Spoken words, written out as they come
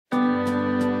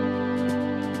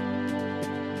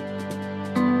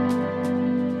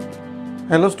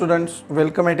Hello students,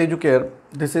 welcome at Educare.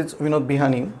 This is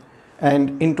Bihani,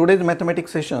 and in today's mathematics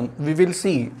session we will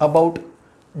see about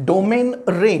domain,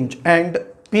 range and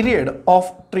period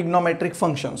of trigonometric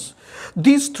functions.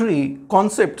 These three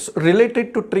concepts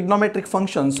related to trigonometric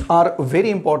functions are very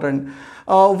important.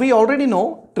 We already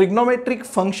know trigonometric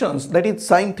functions, that is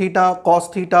sin theta, cos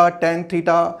theta, tan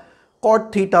theta,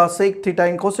 cot theta, sec theta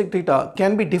and cosec theta,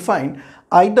 can be defined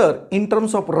either in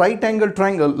terms of right angle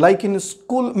triangle like in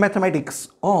school mathematics,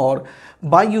 or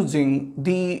by using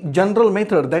the general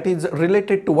method that is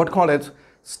related to what called as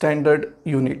standard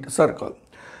unit circle.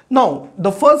 Now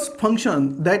the first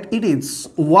function, that it is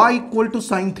y equal to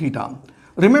sin theta.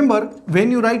 Remember, when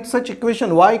you write such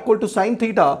equation y equal to sin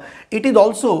theta, it is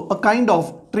also a kind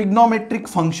of trigonometric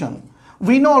function.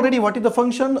 We know already what is the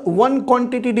function. One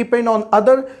quantity depends on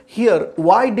other. Here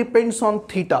y depends on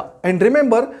theta, and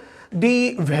remember,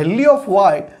 the value of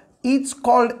y is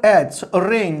called as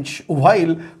range,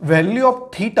 while value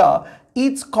of theta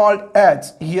is called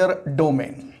as here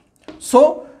domain.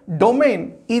 So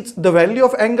domain is the value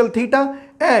of angle theta,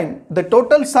 and the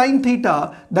total sin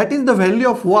theta, that is the value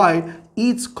of y,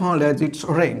 is called as its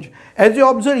range. As you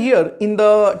observe here in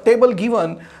the table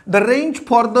given, the range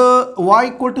for the y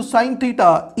equal to sin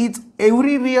theta is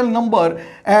every real number,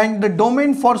 and the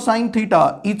domain for sin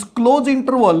theta is close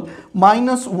interval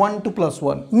 -1 to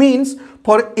 +1. Means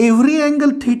for every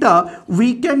angle theta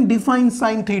we can define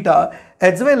sin theta,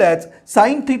 as well as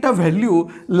sin theta value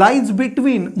lies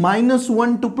between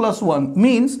 -1 to +1,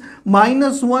 means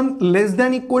 -1 less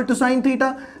than equal to sin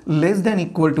theta, less than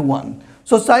equal to 1.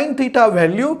 So sin theta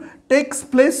value takes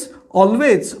place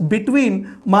always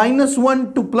between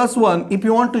 -1 to +1 if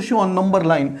you want to show on number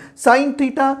line. Sin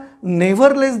theta never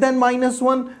less than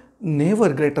 -1, never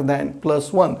greater than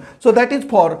 +1. So that is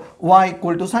for y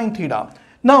equal to sin theta.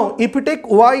 Now if you take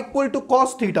y equal to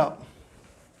cos theta,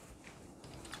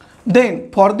 then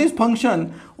for this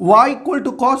function y equal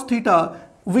to cos theta,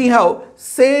 we have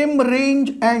same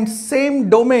range and same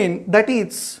domain, that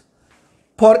is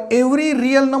for every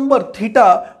real number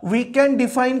theta we can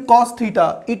define cos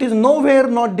theta. It is nowhere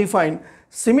not defined.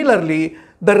 Similarly,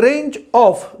 the range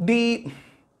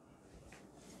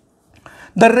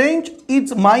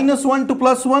is -1 to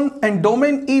 +1, and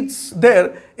domain is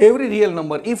there every real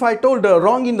number. If I told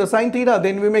wrong in the sin theta,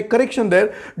 then we make correction there.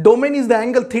 Domain is the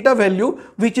angle theta value,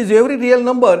 which is every real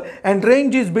number, and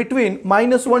range is between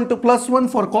 -1 to +1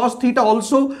 for cos theta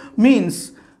also,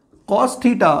 means cos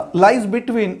theta lies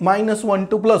between -1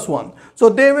 to +1. So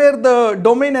they were the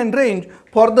domain and range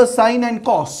for the sine and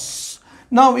cos.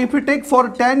 Now if we take for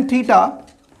tan theta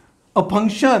a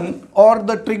function or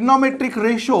the trigonometric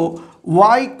ratio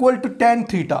y equal to tan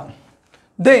theta,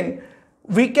 then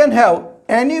we can have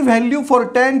any value for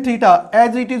tan theta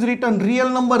as it is written real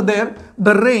number there.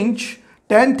 The range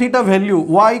tan theta value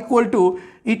y equal to,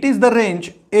 it is the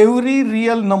range every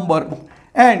real number,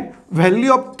 and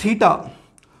value of theta,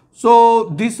 so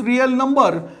this real number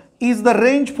is the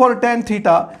range for tan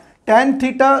theta. Tan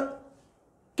theta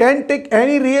can take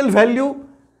any real value.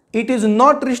 It is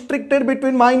not restricted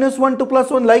between -1 to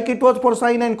 +1 like it was for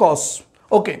sine and cos.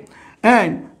 Okay.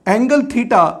 And angle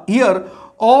theta, here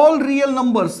all real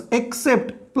numbers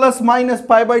except ±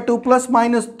 pi/2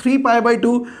 ± 3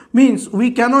 pi/2, means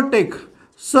we cannot take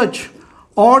such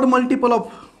odd multiple of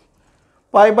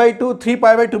pi/2, 3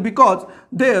 pi/2, because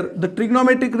there the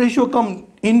trigonometric ratio come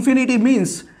infinity,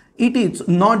 means it is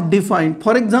not defined.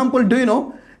 For example, do you know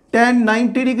tan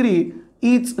 90 degree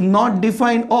is not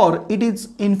defined, or it is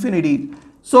infinity.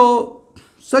 So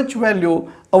such value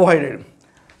avoided.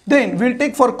 Then we'll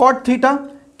take for cot theta.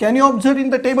 Can you observe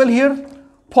in the table here?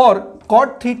 For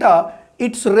cot theta,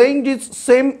 its range is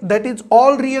same, that is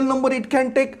all real number it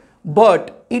can take, but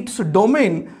its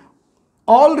domain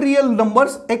all real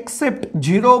numbers except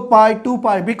 0, pi, 2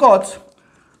 pi, because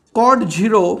cot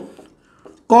 0,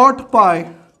 cot pi,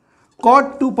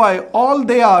 cot 2 pi, all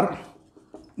they are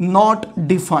not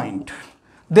defined.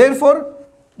 Therefore,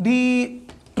 the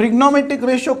trigonometric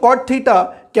ratio cot theta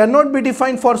cannot be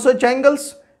defined for such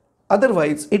angles.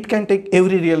 Otherwise, it can take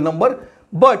every real number,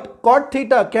 but cot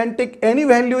theta can take any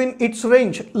value in its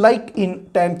range like in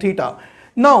tan theta.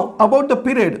 Now about the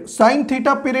period, sin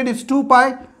theta period is 2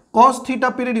 pi, cos theta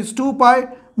period is 2 pi,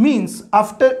 means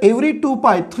after every 2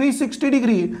 pi, 360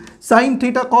 degree, sin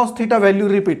theta cos theta value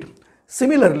repeat.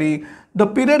 Similarly, the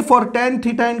period for tan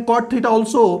theta and cot theta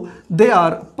also, they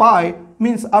are pi,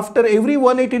 means after every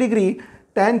 180 degree,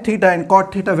 tan theta and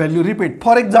cot theta value repeat.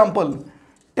 For example,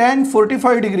 tan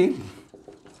 45 degree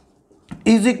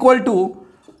is equal to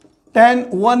tan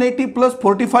 180 plus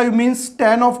 45, means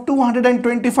tan of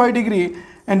 225 degree,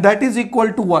 and that is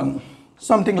equal to 1,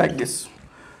 something like this.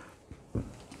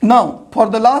 Now for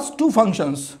the last two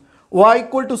functions, y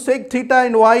equal to sec theta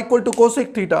and y equal to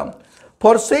cosec theta.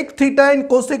 For sec theta and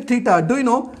cosec theta, do you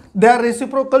know they are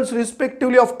reciprocals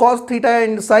respectively of cos theta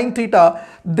and sin theta.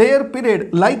 Their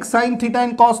period, like sin theta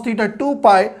and cos theta, 2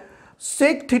 pi.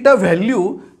 Sec theta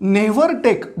value never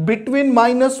take between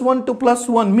 -1 to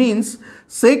 +1, means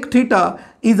sec theta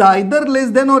is either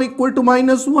less than or equal to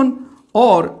 -1,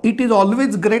 or it is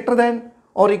always greater than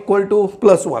or equal to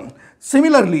 +1.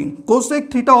 Similarly,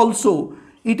 cosec theta also,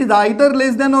 it is either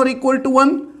less than or equal to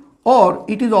 1, or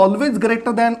it is always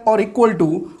greater than or equal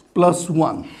to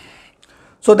 +1.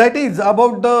 So that is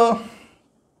about the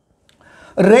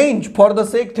range for the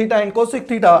sec theta and cosec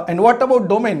theta. And what about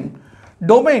domain?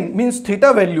 Domain means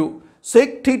theta value.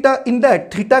 Sec theta, in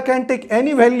that theta can take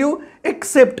any value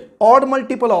except odd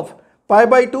multiple of pi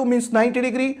by 2 means 90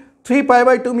 degree, 3 pi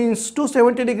by 2 means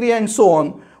 270 degree, and so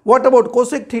on. What about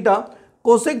cosec theta?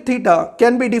 Cosec theta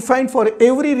can be defined for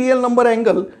every real number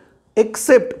angle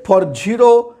except for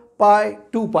 0, pi,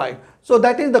 2 pi. So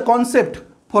that is the concept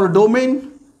for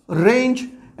domain, range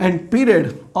and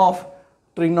period of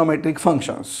trigonometric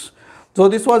functions. So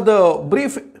this was the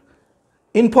brief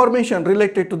information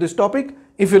related to this topic.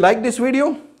 If you like this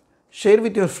video, share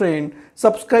with your friend,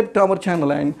 subscribe to our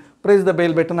channel and press the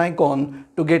bell button icon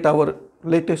to get our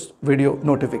latest video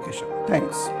notification.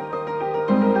 Thanks.